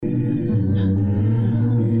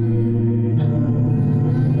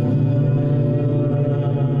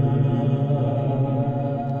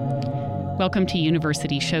Welcome to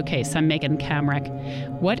University Showcase. I'm Megan Kamrek.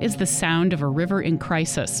 What is the sound of a river in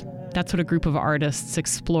crisis? That's what a group of artists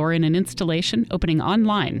explore in an installation opening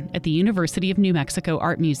online at the University of New Mexico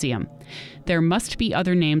Art Museum. There Must Be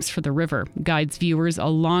Other Names for the River guides viewers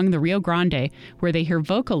along the Rio Grande, where they hear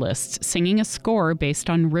vocalists singing a score based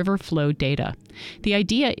on river flow data. The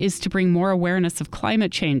idea is to bring more awareness of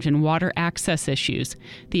climate change and water access issues.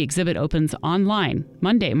 The exhibit opens online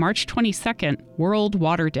Monday, March 22nd, World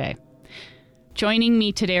Water Day. Joining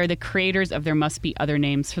me today are the creators of There Must Be Other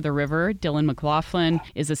Names for the River. Dylan McLaughlin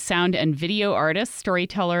is a sound and video artist,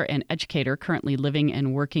 storyteller, and educator currently living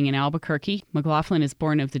and working in Albuquerque. McLaughlin is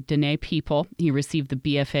born of the Dene people. He received the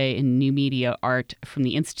BFA in New Media Art from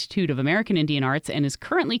the Institute of American Indian Arts and is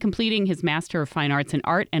currently completing his Master of Fine Arts in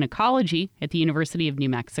Art and Ecology at the University of New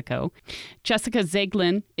Mexico. Jessica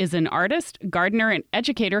Zeglin is an artist, gardener, and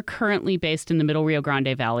educator currently based in the Middle Rio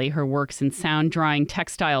Grande Valley. Her works in sound, drawing,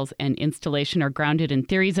 textiles, and installation are grounded in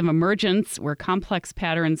theories of emergence, where complex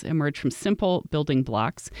patterns emerge from simple building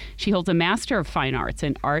blocks. She holds a Master of Fine Arts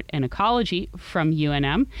in Art and Ecology from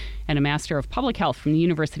UNM and a Master of Public Health from the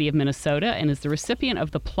University of Minnesota, and is the recipient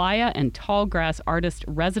of the Playa and Tallgrass Artist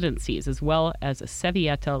Residencies, as well as a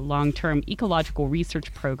Sevieta Long-Term Ecological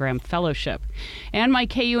Research Program Fellowship. And my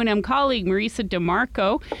KUNM colleague, Marisa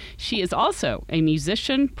DeMarco, she is also a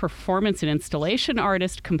musician, performance and installation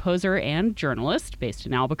artist, composer, and journalist based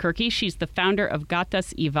in Albuquerque. She's the founder of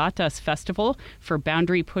Gatas y Vatas Festival for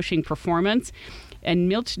boundary-pushing performance, and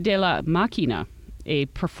Milch de la Máquina, a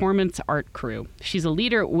performance art crew. She's a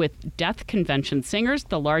leader with Death Convention Singers,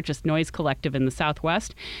 the largest noise collective in the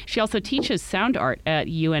Southwest. She also teaches sound art at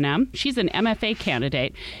UNM. She's an MFA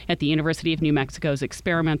candidate at the University of New Mexico's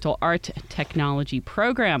Experimental Art Technology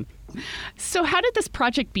program. So how did this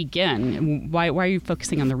project begin? Why are you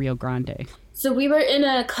focusing on the Rio Grande? So we were in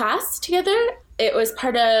a class together. It was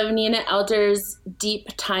part of Nina Elder's Deep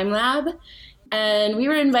Time Lab, and we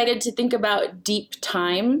were invited to think about deep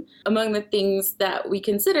time. Among the things that we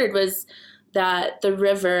considered was that the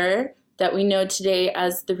river that we know today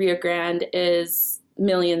as the Rio Grande is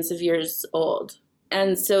millions of years old.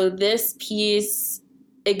 And so this piece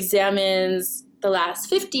examines the last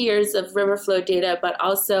 50 years of river flow data, but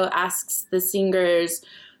also asks the singers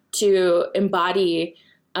to embody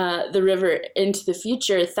the river into the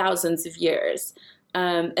future thousands of years.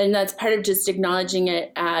 And that's part of just acknowledging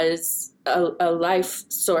it as a life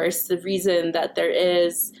source, the reason that there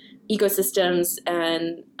is ecosystems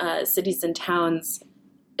and cities and towns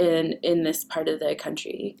in this part of the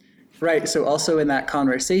country. Right. So also in that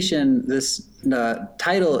conversation, this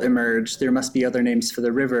title emerged, There Must Be Other Names for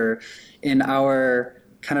the River, in our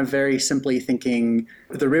kind of very simply thinking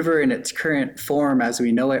the river in its current form as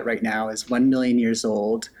we know it right now is 1 million years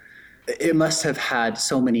old. It must have had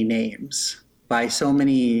so many names by so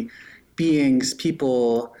many beings,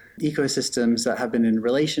 people, ecosystems that have been in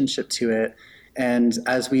relationship to it. And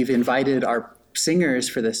as we've invited our singers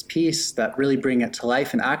for this piece that really bring it to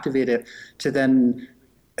life and activate it, to then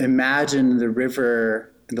imagine the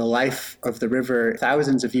river, the life of the river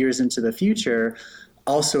thousands of years into the future,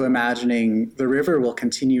 also imagining the river will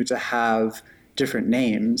continue to have different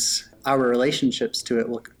names. Our relationships to it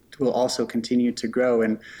will also continue to grow.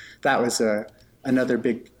 And that was another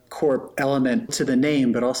big core element to the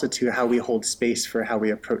name, but also to how we hold space for how we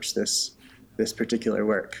approach this particular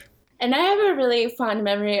work. And I have a really fond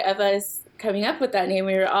memory of us coming up with that name.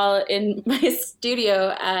 We were all in my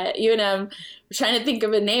studio at UNM trying to think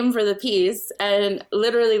of a name for the piece and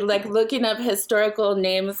literally like looking up historical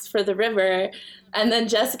names for the river. And then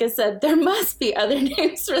Jessica said, there must be other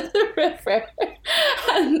names for the river.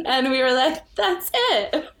 and we were like, that's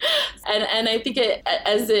it. And I think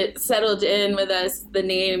as it settled in with us, the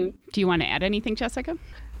name. Do you want to add anything, Jessica?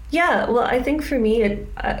 Yeah, well, I think for me,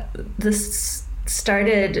 this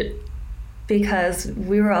started because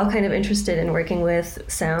we were all kind of interested in working with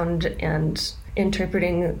sound and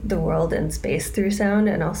interpreting the world and space through sound,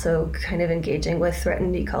 and also kind of engaging with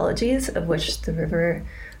threatened ecologies, of which the river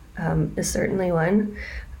is certainly one.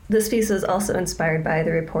 This piece was also inspired by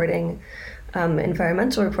the reporting,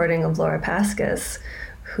 environmental reporting of Laura Paskus,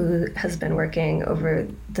 who has been working over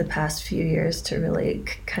the past few years to really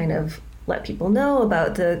kind of let people know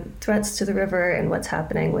about the threats to the river and what's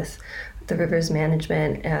happening with the river's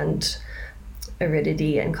management and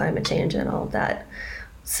aridity and climate change and all of that.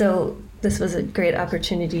 So this was a great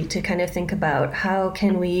opportunity to kind of think about how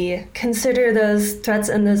can we consider those threats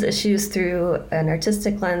and those issues through an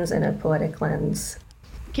artistic lens and a poetic lens.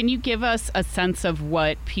 Can you give us a sense of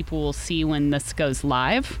what people will see when this goes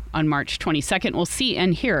live on March 22nd? We'll see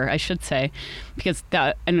and hear, I should say, because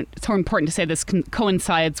and it's so important to say this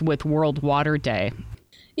coincides with World Water Day.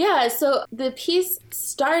 Yeah, so the piece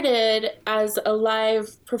started as a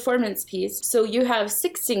live performance piece. So you have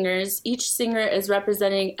 6 singers. Each singer is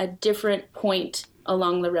representing a different point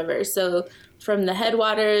along the river. So from the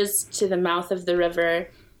headwaters to the mouth of the river,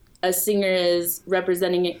 a singer is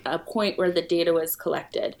representing a point where the data was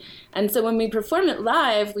collected. And so when we perform it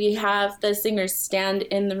live, we have the singers stand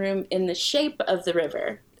in the room in the shape of the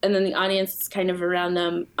river. And then the audience is kind of around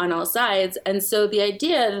them on all sides. And so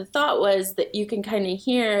the thought was that you can kind of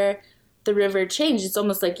hear the river change. It's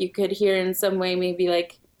almost like you could hear in some way maybe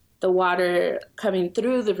like the water coming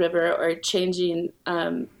through the river or changing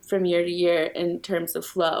from year to year in terms of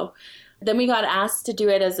flow. Then we got asked to do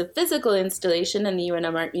it as a physical installation in the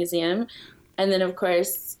UNM Art Museum. And then, of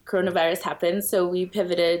course, coronavirus happened, so we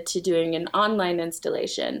pivoted to doing an online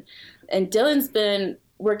installation. And Dylan's been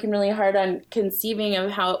working really hard on conceiving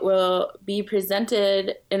of how it will be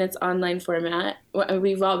presented in its online format.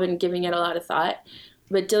 We've all been giving it a lot of thought.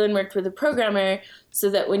 But Dylan worked with a programmer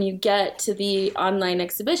so that when you get to the online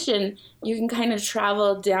exhibition, you can kind of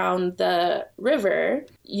travel down the river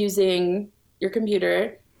using your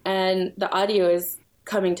computer, and the audio is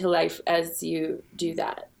coming to life as you do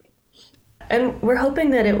that. And we're hoping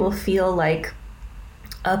that it will feel like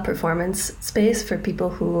a performance space for people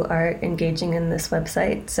who are engaging in this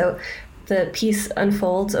website. So the piece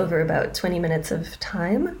unfolds over about 20 minutes of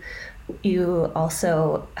time. You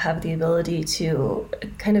also have the ability to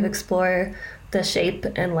kind of explore the shape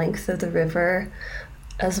and length of the river,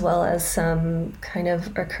 as well as some kind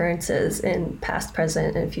of occurrences in past,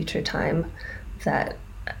 present, and future time that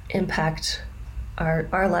impact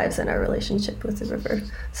our lives and our relationship with the river.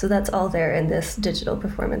 So that's all there in this digital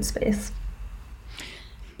performance space.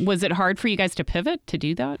 Was it hard for you guys to pivot to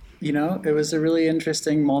do that? You know, it was a really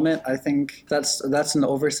interesting moment. I think that's an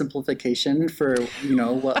oversimplification for,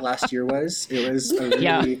 what last year was. It was a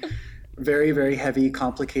really very, very heavy,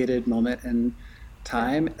 complicated moment in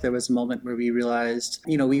time. There was a moment where we realized,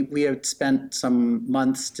 we had spent some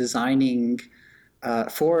months designing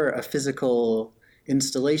for a physical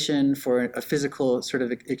installation, for a physical sort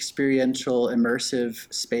of experiential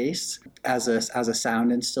immersive space as a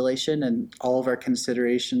sound installation, and all of our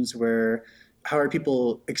considerations were, how are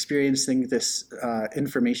people experiencing this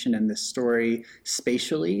information and this story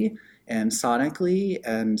spatially and sonically,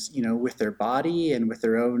 and with their body and with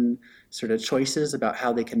their own sort of choices about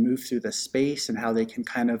how they can move through the space and how they can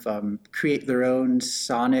kind of create their own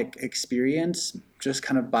sonic experience just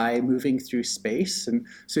kind of by moving through space. And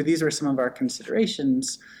so these were some of our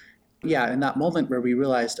considerations. Yeah, in that moment where we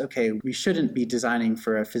realized, okay, we shouldn't be designing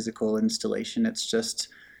for a physical installation. It's just,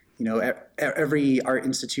 every art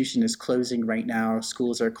institution is closing right now.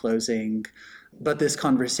 Schools are closing. But this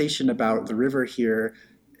conversation about the river here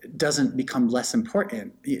doesn't become less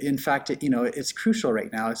important. In fact, it's crucial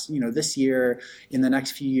right now. It's, this year, in the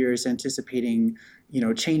next few years, anticipating,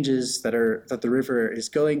 changes that the river is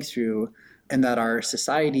going through, and that our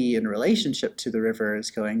society in relationship to the river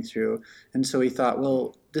is going through. And so we thought,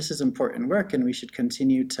 well, this is important work, and we should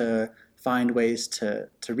continue to find ways to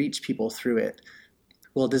reach people through it.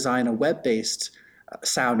 We'll design a web-based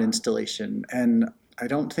sound installation, and I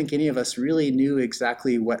don't think any of us really knew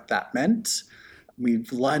exactly what that meant.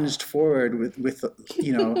 We've lunged forward with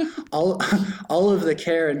all of the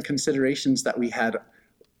care and considerations that we had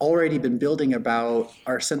already been building about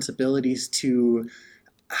our sensibilities to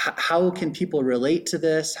how can people relate to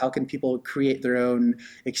this? How can people create their own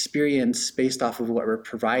experience based off of what we're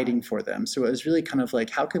providing for them? So it was really kind of like,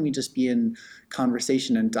 how can we just be in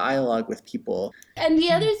conversation and dialogue with people? And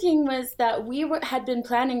the other thing was that we had been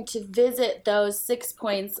planning to visit those 6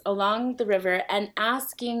 points along the river and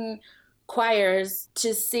asking choirs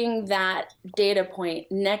to sing that data point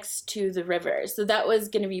next to the river. So that was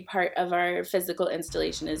going to be part of our physical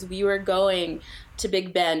installation. Is we were going to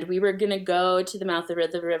Big Bend, we were going to go to the mouth of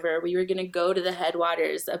the river, we were going to go to the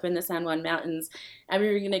headwaters up in the San Juan Mountains, and we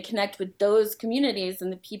were going to connect with those communities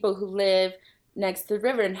and the people who live next to the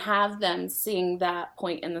river and have them sing that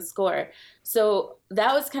point in the score. So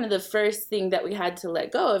that was kind of the first thing that we had to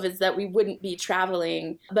let go of, is that we wouldn't be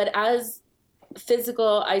traveling. But as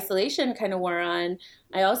physical isolation kind of wore on,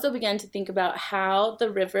 I also began to think about how the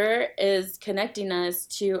river is connecting us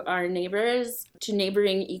to our neighbors, to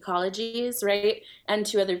neighboring ecologies, right? And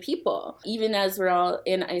to other people, even as we're all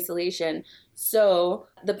in isolation. So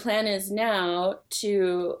the plan is now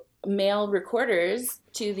to mail recorders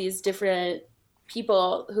to these different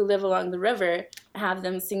people who live along the river, have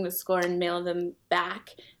them sing the score and mail them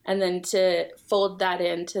back, and then to fold that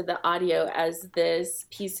into the audio as this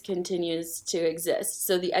piece continues to exist.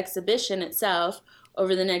 So the exhibition itself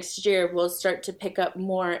over the next year, we'll start to pick up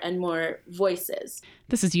more and more voices.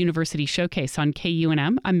 This is University Showcase on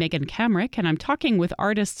KUNM. I'm Megan Kamrick, and I'm talking with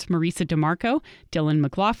artists Marisa DeMarco, Dylan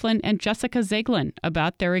McLaughlin, and Jessica Zeglin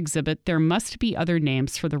about their exhibit, There Must Be Other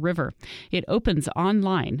Names for the River. It opens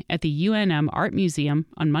online at the UNM Art Museum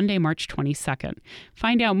on Monday, March 22nd.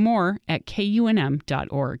 Find out more at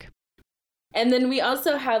kunm.org. And then we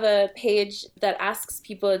also have a page that asks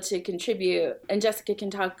people to contribute, and Jessica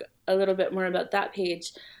can talk a little bit more about that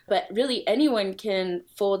page. But really, anyone can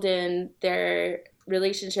fold in their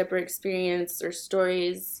relationship or experience or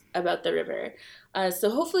stories about the river. So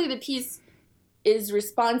hopefully the piece is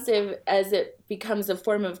responsive as it becomes a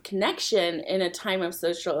form of connection in a time of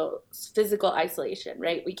physical isolation,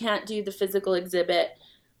 right? We can't do the physical exhibit,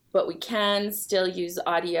 but we can still use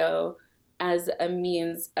audio as a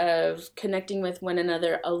means of connecting with one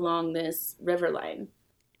another along this river line.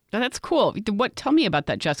 Oh, that's cool. Tell me about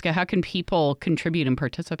that, Jessica. How can people contribute and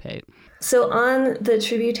participate? So on the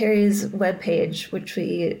Tributaries webpage, which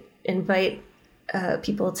we invite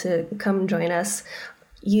people to come join us,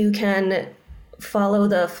 you can follow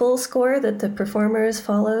the full score that the performers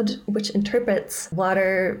followed, which interprets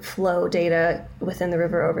water flow data within the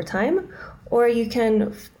river over time, or you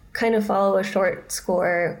can kind of follow a short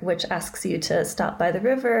score which asks you to stop by the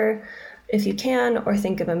river if you can, or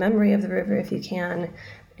think of a memory of the river if you can,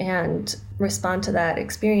 and respond to that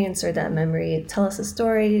experience or that memory. Tell us a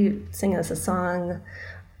story, sing us a song.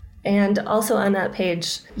 And also on that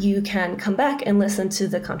page, you can come back and listen to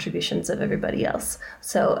the contributions of everybody else.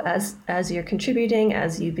 So as you're contributing,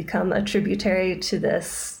 as you become a tributary to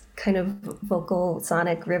this kind of vocal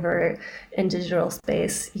sonic river in digital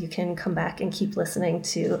space, you can come back and keep listening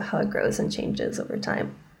to how it grows and changes over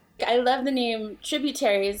time. I love the name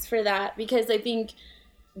Tributaries for that, because I think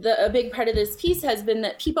a big part of this piece has been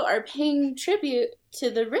that people are paying tribute to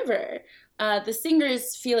the river. The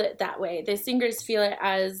singers feel it that way. The singers feel it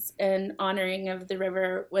as an honoring of the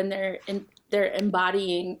river when they're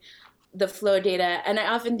embodying the flow data. And I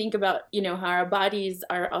often think about, how our bodies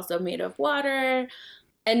are also made of water.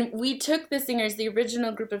 And we took the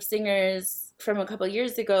original group of singers from a couple of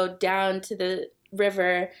years ago, down to the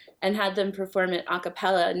river and had them perform it a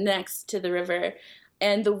cappella next to the river.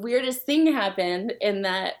 And the weirdest thing happened in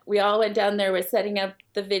that we all went down there, we're setting up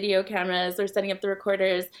the video cameras, we're setting up the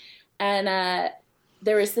recorders, and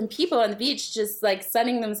there were some people on the beach just like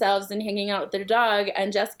sunning themselves and hanging out with their dog,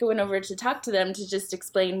 and Jessica went over to talk to them to just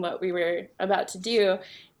explain what we were about to do.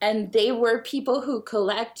 And they were people who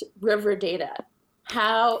collect river data.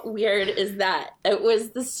 How weird is that? It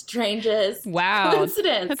was the strangest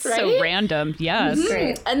coincidence, That's right? so random. Yes. Mm-hmm.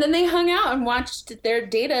 Great. And then they hung out and watched their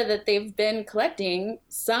data that they've been collecting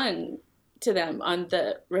sung to them on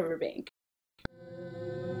the riverbank.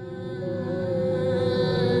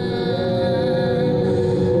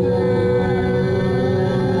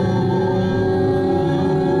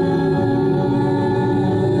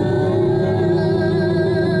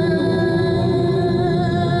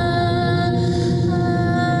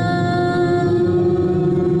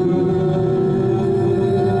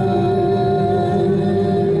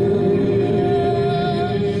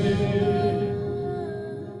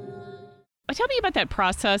 Tell me about that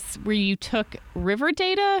process where you took river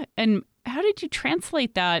data, and how did you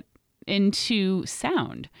translate that into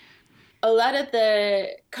sound? A lot of the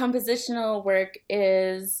compositional work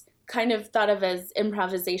is kind of thought of as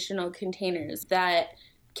improvisational containers that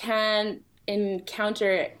can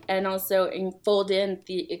encounter and also fold in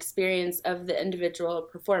the experience of the individual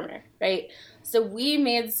performer, right? So we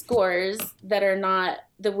made scores that are not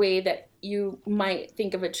the way that you might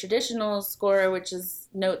think of a traditional score, which is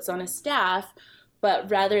notes on a staff,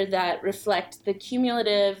 but rather that reflect the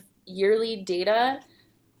cumulative yearly data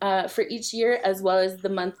for each year, as well as the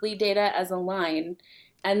monthly data as a line.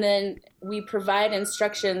 And then we provide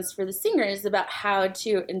instructions for the singers about how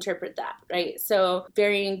to interpret that, right? So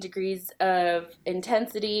varying degrees of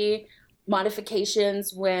intensity,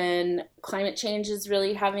 modifications when climate change is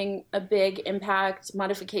really having a big impact,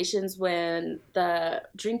 modifications when the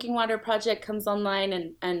drinking water project comes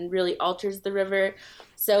online and really alters the river.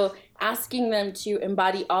 So asking them to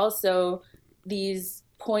embody also these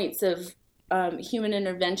points of human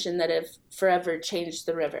intervention that have forever changed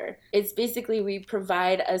the river. It's basically we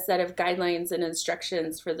provide a set of guidelines and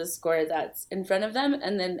instructions for the score that's in front of them,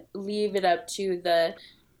 and then leave it up to the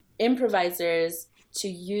improvisers to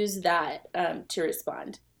use that to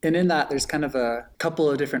respond. And in that, there's kind of a couple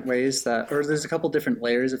of different ways there's a couple different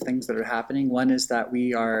layers of things that are happening. One is that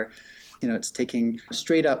we are, it's taking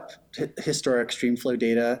straight up historic stream flow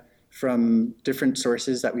data from different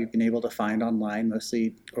sources that we've been able to find online,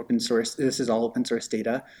 mostly open source. This is all open source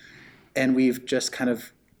data. And we've just kind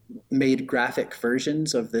of made graphic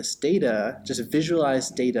versions of this data, just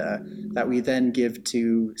visualized data that we then give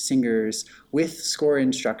to singers with score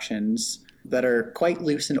instructions that are quite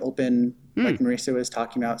loose and open, like Marisa was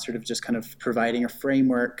talking about, sort of just kind of providing a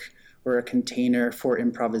framework or a container for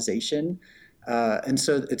improvisation. And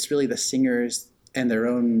so it's really the singers and their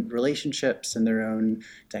own relationships and their own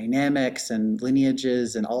dynamics and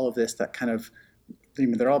lineages and all of this that kind of,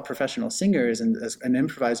 they're all professional singers and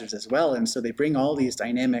improvisers as well. And so they bring all these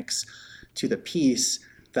dynamics to the piece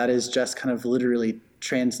that is just kind of literally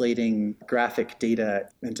translating graphic data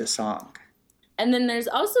into song. And then there's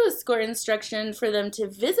also a score instruction for them to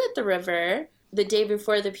visit the river the day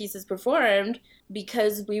before the piece is performed,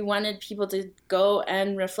 because we wanted people to go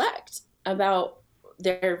and reflect about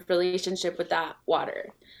their relationship with that water.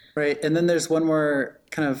 Right. And then there's one more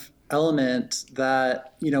kind of element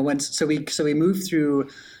that, so we move through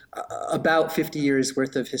about 50 years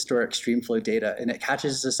worth of historic streamflow data, and it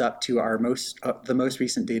catches us up to our the most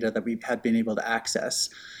recent data that we had been able to access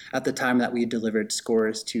at the time that we delivered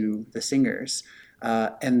scores to the singers.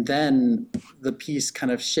 And then the piece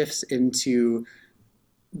kind of shifts into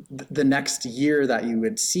the next year that you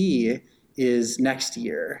would see is next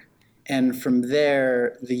year. And from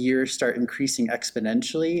there, the years start increasing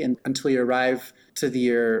exponentially until you arrive to the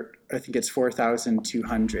year, I think it's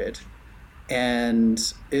 4,200.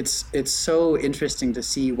 And it's so interesting to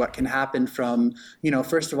see what can happen from,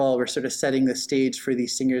 first of all, we're sort of setting the stage for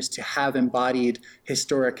these singers to have embodied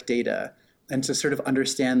historic data and to sort of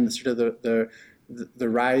understand the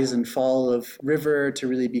rise and fall of river, to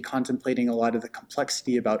really be contemplating a lot of the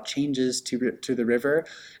complexity about changes to the river.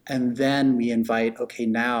 And then we invite, okay,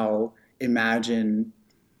 now imagine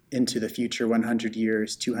into the future 100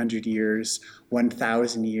 years, 200 years,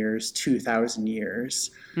 1,000 years, 2,000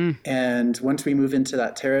 years. And once we move into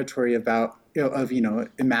that territory of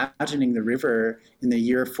imagining the river in the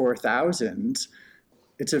year 4000,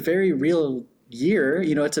 it's a very real year.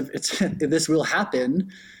 This will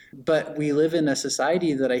happen. But we live in a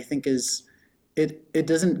society that I think it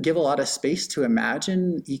doesn't give a lot of space to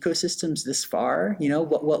imagine ecosystems this far.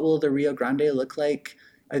 What will the Rio Grande look like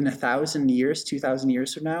in 1,000 years, 2,000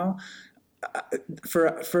 years from now?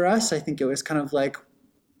 For us, I think it was kind of like,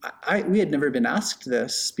 we had never been asked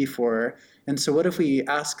this before. And so what if we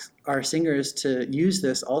ask our singers to use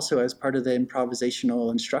this also as part of the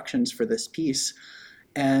improvisational instructions for this piece?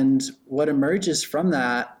 And what emerges from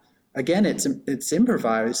that, again, it's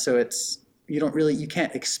improvised, so you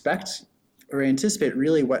can't expect or anticipate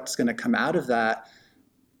really what's going to come out of that.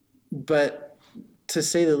 But to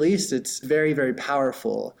say the least, it's very, very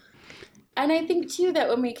powerful. And I think too that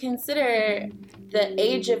when we consider the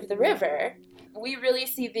age of the river, we really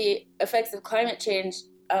see the effects of climate change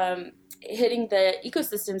hitting the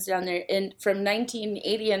ecosystems down there from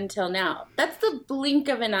 1980 until now. That's the blink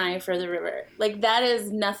of an eye for the river. Like, that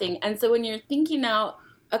is nothing. And so when you're thinking out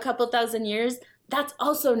a couple thousand years, that's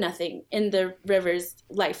also nothing in the river's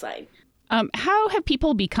lifeline. How have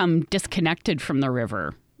people become disconnected from the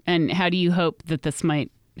river? And how do you hope that this might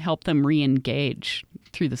help them re-engage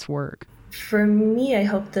through this work? For me, I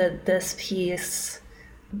hope that this piece,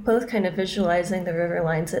 both kind of visualizing the river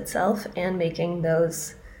lines itself and making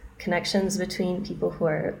those connections between people who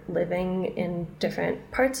are living in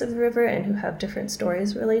different parts of the river and who have different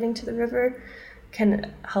stories relating to the river,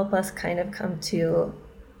 can help us kind of come to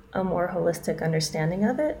a more holistic understanding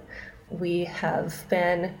of it. We have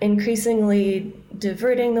been increasingly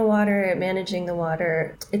diverting the water, managing the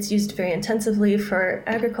water. It's used very intensively for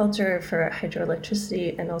agriculture, for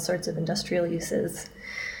hydroelectricity, and all sorts of industrial uses.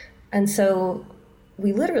 And so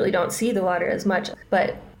we literally don't see the water as much.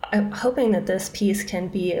 But I'm hoping that this piece can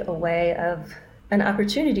be a way of an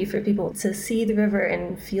opportunity for people to see the river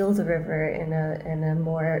and feel the river in a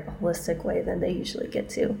more holistic way than they usually get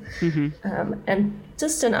to. And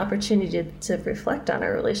just an opportunity to reflect on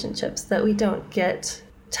our relationships, that we don't get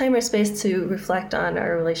time or space to reflect on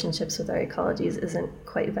our relationships with our ecologies isn't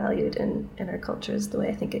quite valued in our cultures the way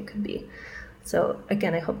I think it could be. So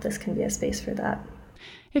again, I hope this can be a space for that.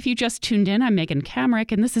 If you just tuned in, I'm Megan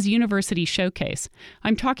Kamerick, and this is University Showcase.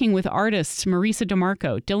 I'm talking with artists Marisa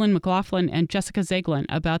DeMarco, Dylan McLaughlin, and Jessica Zeglin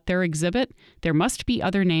about their exhibit, There Must Be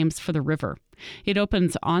Other Names for the River. It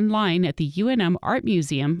opens online at the UNM Art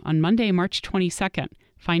Museum on Monday, March 22nd.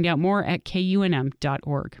 Find out more at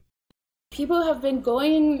kunm.org. People have been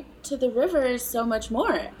going to the rivers so much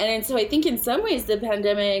more. And so I think in some ways the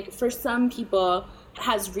pandemic, for some people,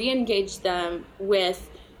 has re-engaged them with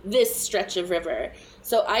this stretch of river.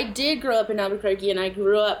 So I did grow up in Albuquerque, and I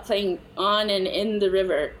grew up playing on and in the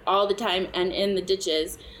river all the time and in the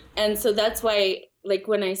ditches. And so that's why like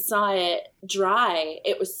when I saw it dry,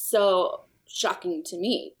 it was so shocking to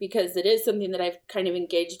me because it is something that I've kind of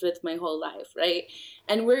engaged with my whole life, right?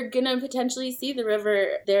 And we're going to potentially see the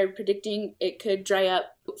river. They're predicting it could dry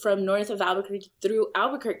up from north of Albuquerque through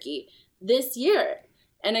Albuquerque this year.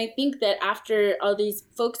 And I think that after all these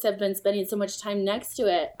folks have been spending so much time next to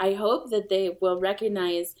it, I hope that they will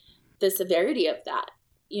recognize the severity of that,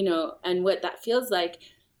 and what that feels like.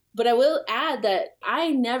 But I will add that I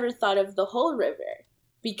never thought of the whole river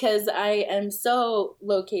because I am so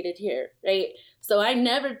located here, right? So I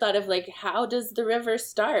never thought of like, how does the river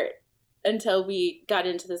start until we got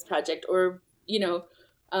into this project? Or,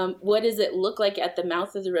 what does it look like at the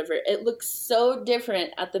mouth of the river? It looks so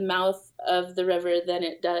different at the mouth of the river than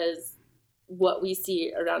it does what we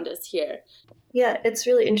see around us here. Yeah, it's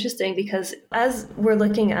really interesting because as we're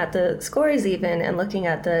looking at the scores even and looking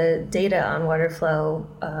at the data on water flow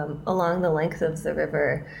along the length of the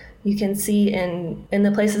river, you can see in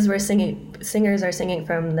the places where singers are singing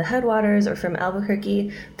from the headwaters or from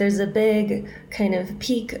Albuquerque, there's a big kind of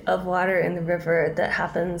peak of water in the river that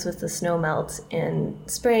happens with the snow melt in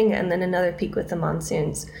spring, and then another peak with the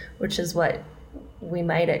monsoons, which is what we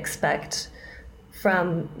might expect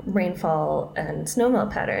from rainfall and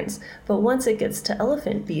snowmelt patterns. But once it gets to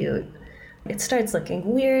Elephant Butte, it starts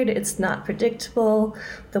looking weird. It's not predictable.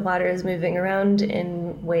 The water is moving around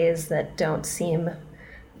in ways that don't seem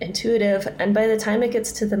intuitive. And by the time it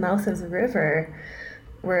gets to the mouth of the river,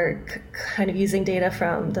 we're kind of using data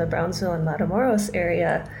from the Brownsville and Matamoros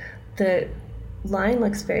area. The line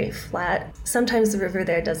looks very flat. Sometimes the river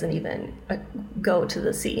there doesn't even go to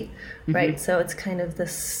the sea, right? So it's kind of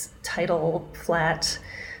this tidal flat.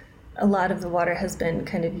 A lot of the water has been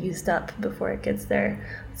kind of used up before it gets there.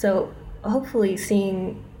 So hopefully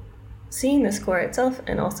seeing the score itself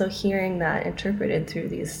and also hearing that interpreted through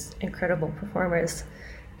these incredible performers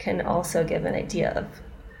can also give an idea of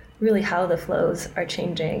really how the flows are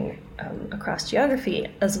changing across geography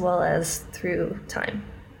as well as through time.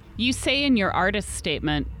 You say in your artist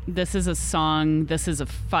statement, this is a song, this is a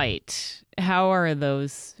fight. How are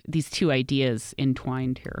these two ideas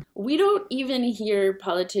entwined here? We don't even hear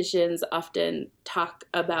politicians often talk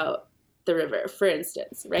about the river, for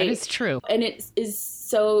instance, right? That is true. And it is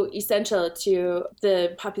so essential to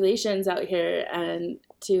the populations out here and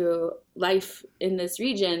to life in this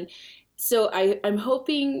region. So I'm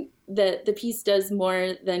hoping that the piece does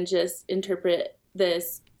more than just interpret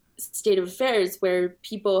this state of affairs where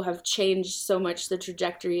people have changed so much the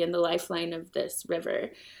trajectory and the lifeline of this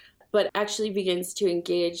river, but actually begins to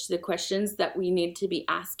engage the questions that we need to be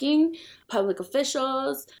asking public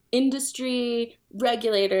officials, industry,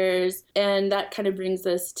 regulators, and that kind of brings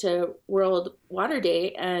us to World Water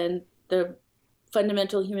Day and the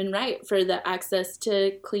fundamental human right for the access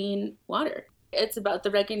to clean water. It's about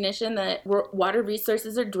the recognition that water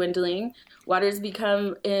resources are dwindling. Water has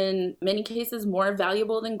become, in many cases, more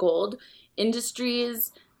valuable than gold.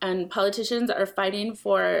 Industries and politicians are fighting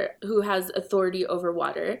for who has authority over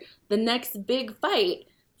water. The next big fight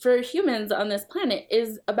for humans on this planet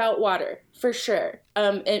is about water, for sure.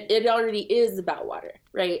 It already is about water,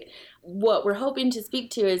 right? What we're hoping to speak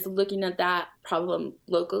to is looking at that problem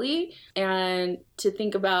locally and to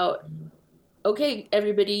think about, okay,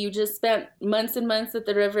 everybody, you just spent months and months at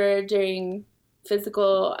the river during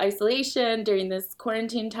physical isolation, during this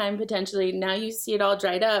quarantine time potentially. Now you see it all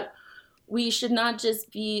dried up. We should not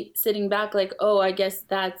just be sitting back like, oh, I guess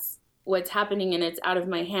that's what's happening and it's out of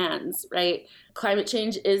my hands, right? Climate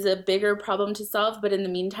change is a bigger problem to solve, but in the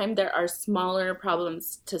meantime, there are smaller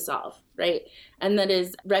problems to solve, right? And that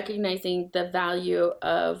is recognizing the value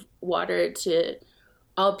of water to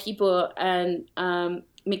all people and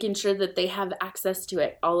making sure that they have access to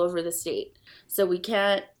it all over the state. So we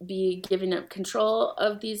can't be giving up control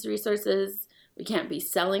of these resources. We can't be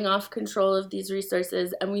selling off control of these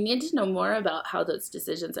resources. And we need to know more about how those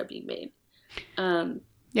decisions are being made.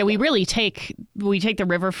 We really take the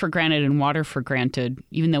river for granted and water for granted,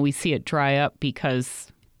 even though we see it dry up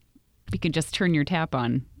because you can just turn your tap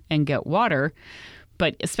on and get water.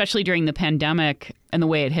 But especially during the pandemic and the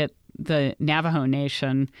way it hit the Navajo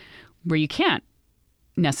Nation, where you can't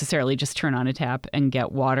necessarily just turn on a tap and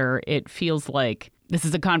get water, it feels like this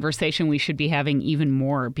is a conversation we should be having even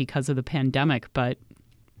more because of the pandemic, but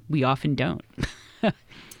we often don't.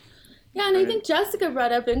 Yeah, and I think Jessica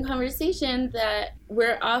brought up in conversation that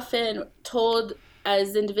we're often told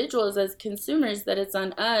as individuals, as consumers, that it's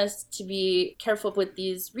on us to be careful with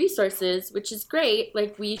these resources, which is great.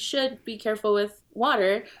 Like, we should be careful with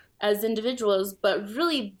water as individuals, but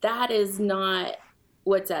really that is not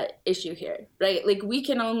what's at issue here, right? Like, we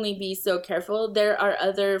can only be so careful. There are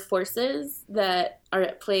other forces that are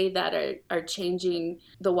at play that are changing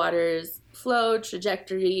the water's flow,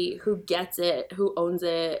 trajectory, who gets it, who owns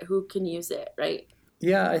it, who can use it, right?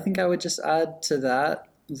 Yeah, I think I would just add to that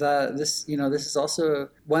this is also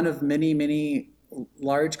one of many, many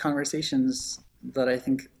large conversations that I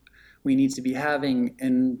think we need to be having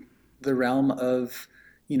in the realm of,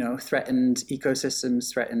 threatened ecosystems,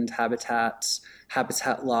 threatened habitats,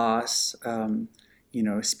 habitat loss,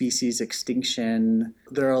 species extinction.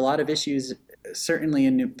 There are a lot of issues, certainly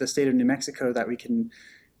in the state of New Mexico, that we can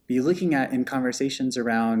be looking at in conversations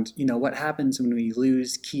around, what happens when we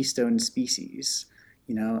lose keystone species.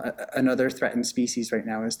 Another threatened species right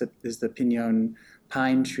now is the pinon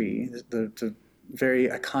pine tree. The very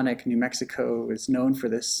iconic New Mexico is known for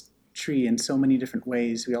this tree in so many different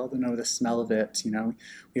ways. We all know the smell of it,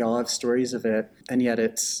 we all have stories of it, and yet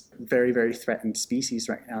it's very, very threatened species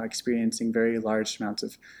right now, experiencing very large amounts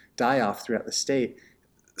of die-off throughout the state.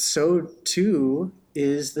 So too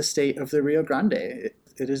is the state of the Rio Grande.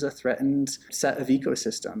 It is a threatened set of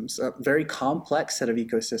ecosystems, a very complex set of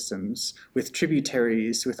ecosystems with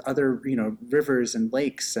tributaries, with other, rivers and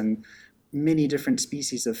lakes and many different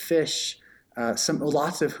species of fish,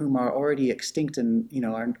 lots of whom are already extinct and,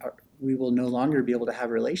 we will no longer be able to have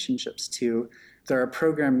relationships to. There are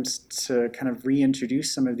programs to kind of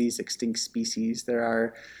reintroduce some of these extinct species. There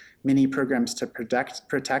are many programs to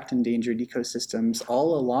protect endangered ecosystems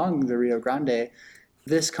all along the Rio Grande.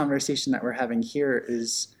 This conversation that we're having here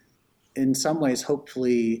is, in some ways,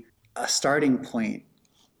 hopefully a starting point,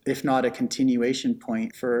 if not a continuation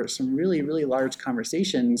point, for some really, really large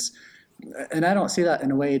conversations. And I don't say that in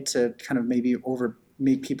a way to kind of maybe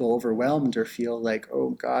make people overwhelmed or feel like, oh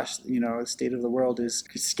gosh, the state of the world is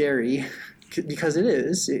scary, because it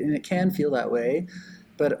is, and it can feel that way.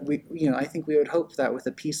 But I think we would hope that with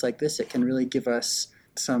a piece like this, it can really give us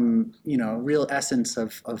some, real essence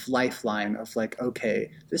of lifeline of like, okay,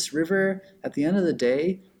 this river at the end of the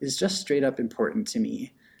day is just straight up important to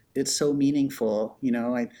me. It's so meaningful.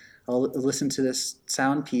 I'll listen to this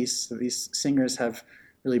sound piece that these singers have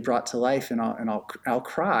really brought to life, and I'll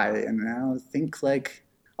cry, and I'll think like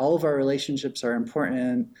all of our relationships are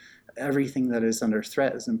important. Everything that is under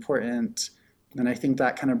threat is important. And I think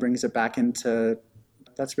that kind of brings it back into,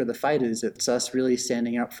 that's where the fight is. It's us really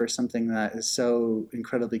standing up for something that is so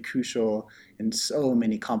incredibly crucial in so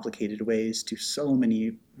many complicated ways to so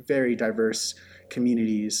many very diverse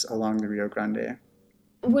communities along the Rio Grande.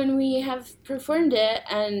 When we have performed it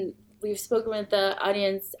and we've spoken with the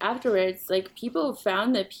audience afterwards, like, people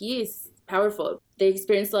found the piece powerful. They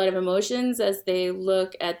experienced a lot of emotions as they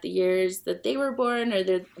look at the years that they were born or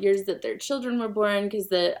the years that their children were born, because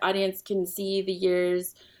the audience can see the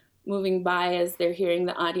years moving by as they're hearing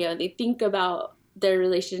the audio. They think about their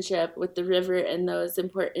relationship with the river and those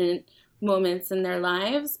important moments in their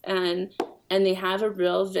lives, and they have a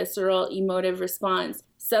real visceral emotive response.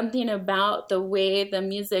 Something about the way the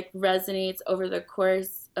music resonates over the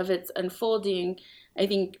course of its unfolding, I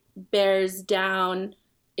think, bears down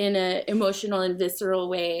in an emotional and visceral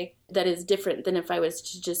way that is different than if I was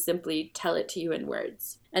to just simply tell it to you in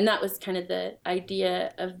words. And that was kind of the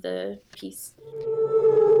idea of the piece.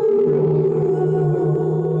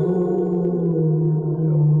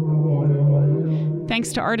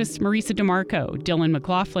 Thanks to artists Marisa DeMarco, Dylan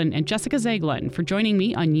McLaughlin, and Jessica Zaglin for joining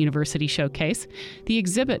me on University Showcase. The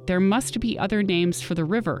exhibit, There Must Be Other Names for the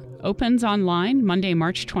River, opens online Monday,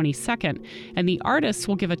 March 22nd, and the artists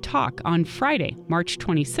will give a talk on Friday, March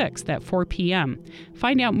 26th at 4 p.m.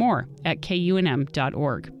 Find out more at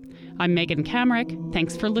kunm.org. I'm Megan Kamrick.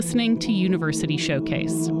 Thanks for listening to University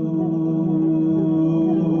Showcase.